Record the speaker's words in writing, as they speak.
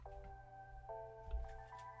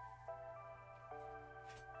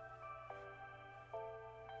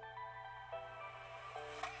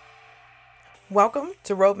Welcome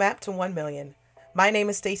to Roadmap to 1 Million. My name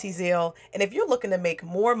is Stacey Zeal, and if you're looking to make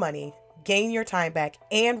more money, gain your time back,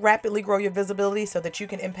 and rapidly grow your visibility so that you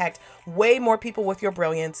can impact way more people with your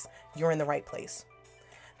brilliance, you're in the right place.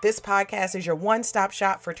 This podcast is your one-stop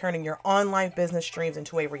shop for turning your online business dreams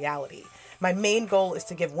into a reality. My main goal is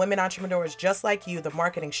to give women entrepreneurs just like you the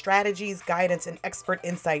marketing strategies, guidance, and expert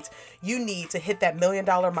insights you need to hit that $1 million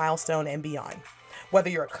milestone and beyond. Whether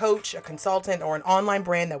you're a coach, a consultant, or an online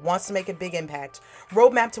brand that wants to make a big impact,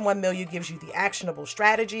 Roadmap to 1 Million gives you the actionable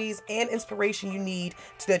strategies and inspiration you need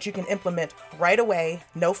so that you can implement right away,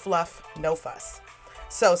 no fluff, no fuss.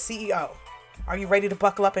 So CEO, are you ready to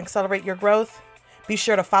buckle up and accelerate your growth? Be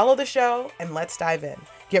sure to follow the show and let's dive in.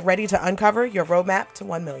 Get ready to uncover your roadmap to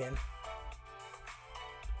 1 million.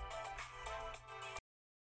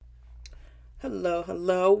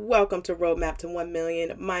 Hello. Welcome to Roadmap to 1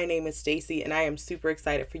 Million. My name is Stacey and I am super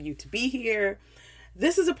excited for you to be here.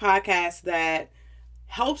 This is a podcast that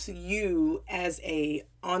helps you as a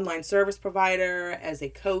online service provider, as a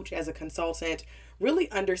coach, as a consultant, really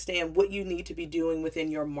understand what you need to be doing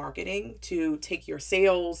within your marketing to take your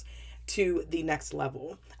sales to the next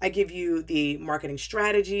level. I give you the marketing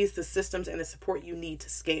strategies, the systems, and the support you need to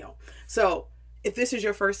scale. So if this is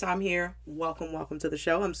your first time here, welcome to the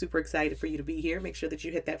show. I'm super excited for you to be here. Make sure that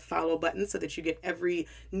you hit that follow button so that you get every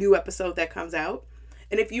new episode that comes out.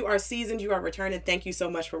 And if you are seasoned, you are returning, thank you so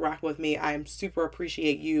much for rocking with me. I super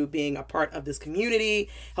appreciate you being a part of this community,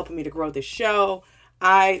 helping me to grow this show.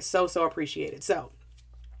 I so appreciate it. So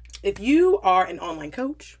if you are an online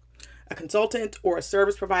coach, a consultant, or a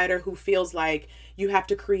service provider who feels like you have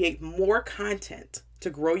to create more content to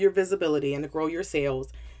grow your visibility and to grow your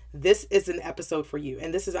sales, this is an episode for you.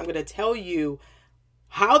 And I'm going to tell you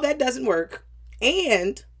how that doesn't work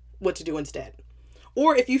and what to do instead.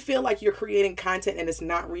 Or if you feel like you're creating content and it's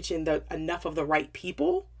not reaching enough of the right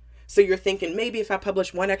people, so you're thinking, maybe if I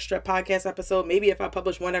publish one extra podcast episode, maybe if I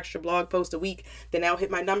publish one extra blog post a week, then I'll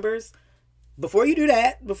hit my numbers. Before you do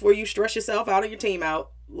that, before you stress yourself out or your team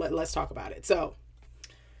out, let's talk about it. So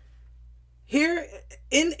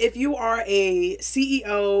if you are a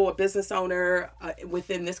CEO, a business owner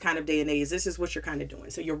within this kind of day and age, this is what you're kind of doing.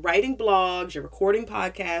 So you're writing blogs, you're recording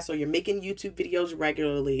podcasts, or you're making YouTube videos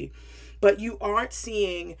regularly, but you aren't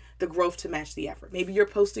seeing the growth to match the effort. Maybe you're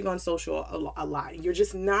posting on social a lot. You're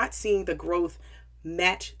just not seeing the growth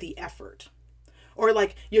match the effort. Or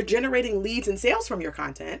like you're generating leads and sales from your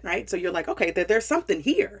content, right? So you're like, okay, there's something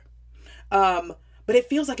here. But it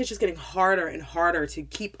feels like it's just getting harder and harder to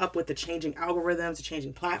keep up with the changing algorithms, the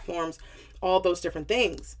changing platforms, all those different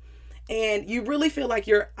things. And you really feel like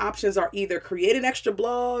your options are either create an extra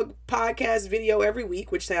blog, podcast, video every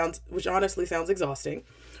week, which honestly sounds exhausting,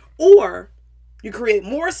 or you create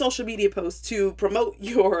more social media posts to promote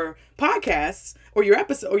your podcasts or your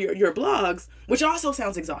episode or your blogs, which also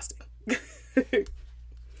sounds exhausting.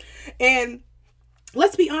 And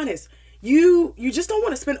let's be honest, you just don't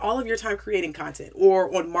want to spend all of your time creating content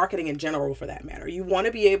or on marketing in general for that matter. You want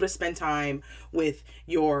to be able to spend time with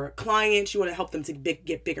your clients. You want to help them to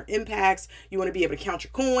get bigger impacts. You want to be able to count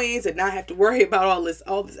your coins and not have to worry about all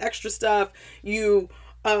this extra stuff. You're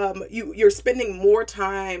spending more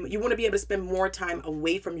time. You want to be able to spend more time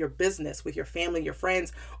away from your business with your family, your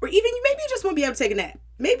friends, or even maybe you just want to be able to take a nap.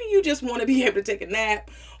 Maybe you just want to be able to take a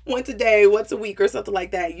nap once a day, once a week, or something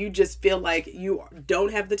like that. You just feel like you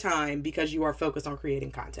don't have the time because you are focused on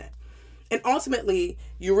creating content. And ultimately,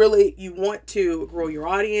 you want to grow your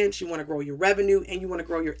audience, you want to grow your revenue, and you want to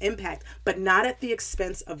grow your impact, but not at the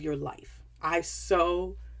expense of your life. I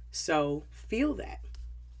so feel that.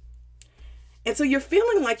 And so you're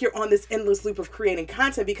feeling like you're on this endless loop of creating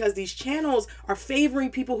content because these channels are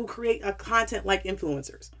favoring people who create a content like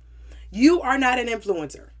influencers. You are not an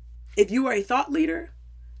influencer. If you are a thought leader,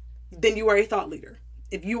 then you are a thought leader.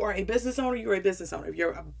 If you are a business owner, you're a business owner. If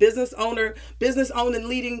you're a business owner, business-owned and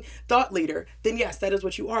leading thought leader, then yes, that is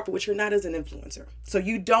what you are, but what you're not as an influencer. So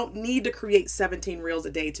you don't need to create 17 reels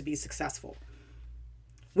a day to be successful.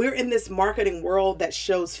 We're in this marketing world that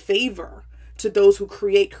shows favor to those who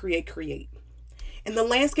create. And the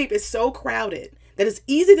landscape is so crowded that it's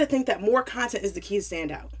easy to think that more content is the key to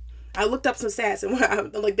stand out. I looked up some stats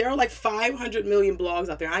and there are like 500 million blogs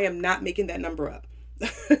out there. I am not making that number up.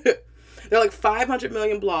 There are like 500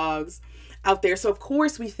 million blogs out there. So of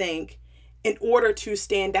course we think in order to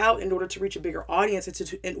stand out, in order to reach a bigger audience,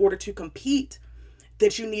 and in order to compete,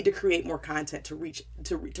 that you need to create more content to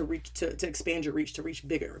expand your reach, to reach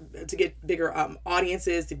bigger, to get bigger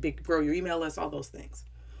audiences, to grow your email list, all those things.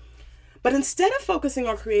 But instead of focusing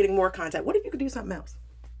on creating more content, what if you could do something else?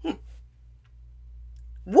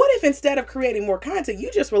 What if instead of creating more content,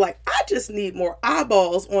 you just were like, I just need more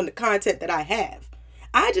eyeballs on the content that I have.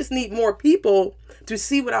 I just need more people to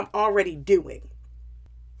see what I'm already doing.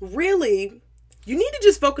 Really, you need to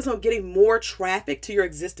just focus on getting more traffic to your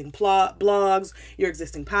existing blogs, your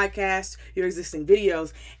existing podcasts, your existing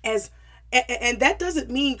videos. And that doesn't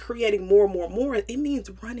mean creating more. It means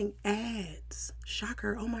running ads.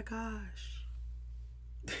 Shocker. Oh my gosh.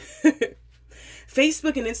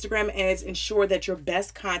 Facebook and Instagram ads ensure that your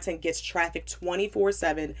best content gets traffic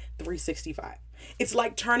 24/7, 365. It's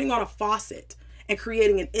like turning on a faucet and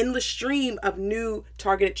creating an endless stream of new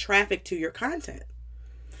targeted traffic to your content.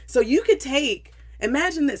 So you could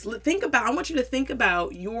imagine this. I want you to think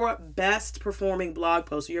about your best performing blog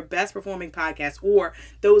post, or your best performing podcast, or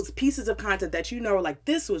those pieces of content that you know, like,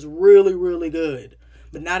 this was really, really good,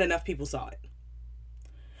 but not enough people saw it.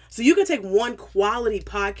 So you can take one quality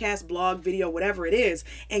podcast, blog, video, whatever it is,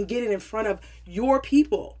 and get it in front of your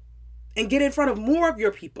people and get in front of more of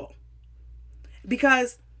your people.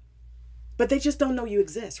 But they just don't know you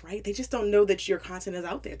exist, right? They just don't know that your content is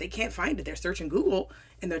out there. They can't find it. They're searching Google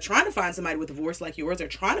and they're trying to find somebody with a voice like yours. They're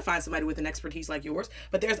trying to find somebody with an expertise like yours.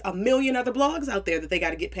 But there's a million other blogs out there that they got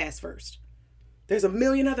to get past first. There's a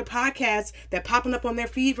million other podcasts that popping up on their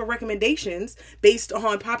feed for recommendations based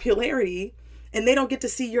on popularity, and they don't get to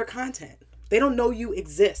see your content. They don't know you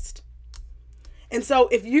exist. And so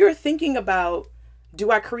if you're thinking about, do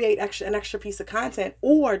I create an extra piece of content,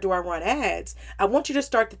 or do I run ads? I want you to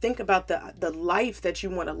start to think about the life that you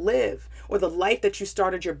want to live, or the life that you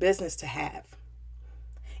started your business to have.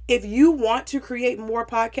 If you want to create more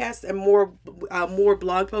podcasts and more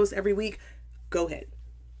blog posts every week, go ahead.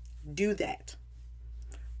 Do that.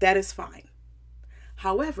 That is fine.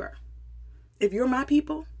 However, if you're my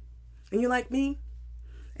people and you're like me,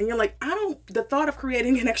 and you're like, the thought of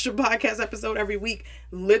creating an extra podcast episode every week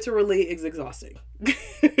literally is exhausting.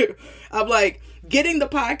 I'm like, getting the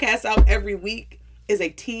podcast out every week is a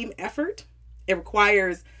team effort. It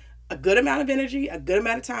requires a good amount of energy, a good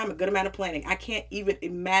amount of time, a good amount of planning. I can't even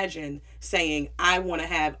imagine saying I want to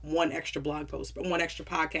have one extra blog post, but one extra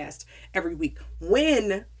podcast every week,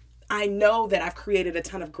 when I know that I've created a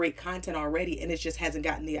ton of great content already, and it just hasn't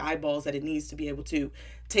gotten the eyeballs that it needs to be able to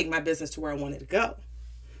take my business to where I want it to go.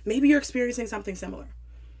 Maybe you're experiencing something similar.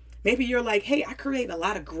 Maybe you're like, hey, I create a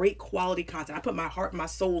lot of great quality content. I put my heart and my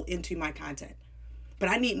soul into my content, but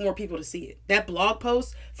I need more people to see it. That blog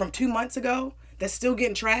post from 2 months ago that's still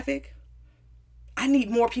getting traffic, I need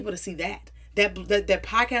more people to see that. That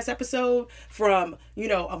podcast episode from,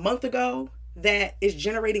 a month ago that is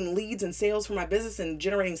generating leads and sales for my business, and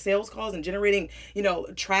generating sales calls, and generating,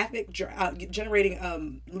 traffic,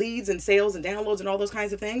 generating leads and sales and downloads and all those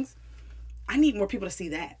kinds of things. I need more people to see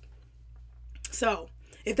that. So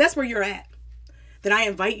if that's where you're at, then I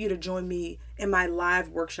invite you to join me in my live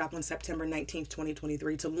workshop on September 19th,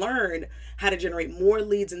 2023, to learn how to generate more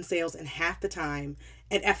leads and sales in half the time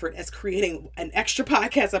and effort as creating an extra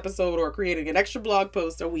podcast episode or creating an extra blog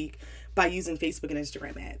post a week by using Facebook and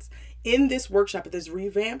Instagram ads. In this workshop, this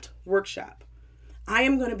revamped workshop, I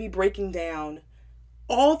am going to be breaking down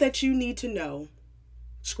all that you need to know.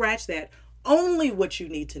 Scratch that. Only what you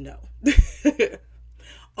need to know.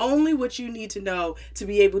 Only what you need to know to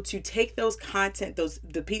be able to take those content,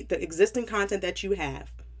 the existing content that you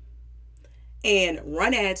have, and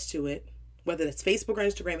run ads to it, whether that's Facebook or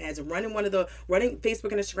Instagram ads, and running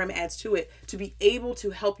Facebook and Instagram ads to it, to be able to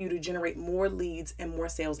help you to generate more leads and more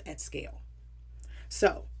sales at scale.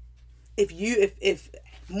 So if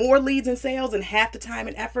more leads and sales in half the time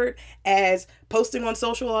and effort as posting on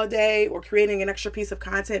social all day or creating an extra piece of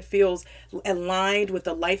content feels aligned with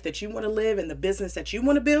the life that you want to live and the business that you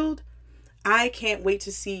want to build, I can't wait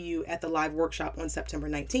to see you at the live workshop on September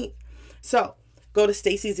 19th. So go to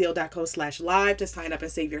stacyzeal.co/live to sign up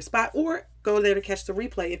and save your spot, or go there to catch the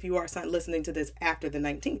replay if you are listening to this after the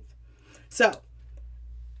 19th. So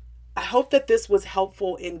I hope that this was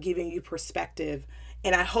helpful in giving you perspective,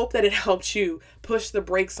 and I hope that it helped you push the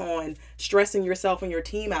brakes on stressing yourself and your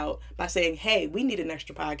team out by saying, hey, we need an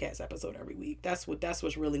extra podcast episode every week. That's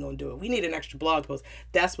what's really going to do it. We need an extra blog post.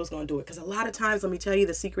 That's what's going to do it. Because a lot of times, let me tell you,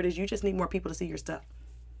 the secret is you just need more people to see your stuff.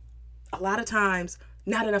 A lot of times,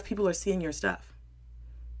 not enough people are seeing your stuff.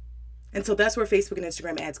 And so that's where Facebook and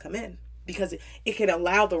Instagram ads come in, because it can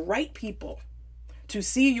allow the right people to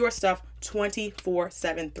see your stuff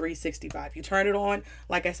 24/7, 365. You turn it on,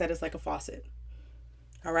 like I said, it's like a faucet.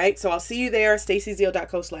 All right, so I'll see you there,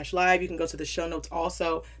 stacyzeal.co/live. You can go to the show notes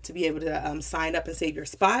also to be able to sign up and save your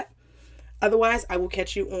spot. Otherwise, I will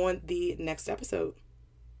catch you on the next episode.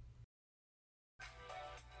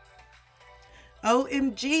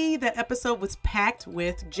 OMG, that episode was packed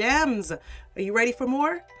with gems. Are you ready for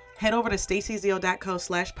more? Head over to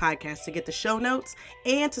stacyzeal.co/podcast to get the show notes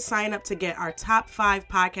and to sign up to get our top 5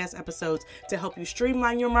 podcast episodes to help you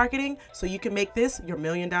streamline your marketing so you can make this your $1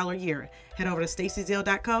 million year. Head over to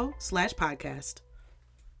stacyzeal.co/podcast.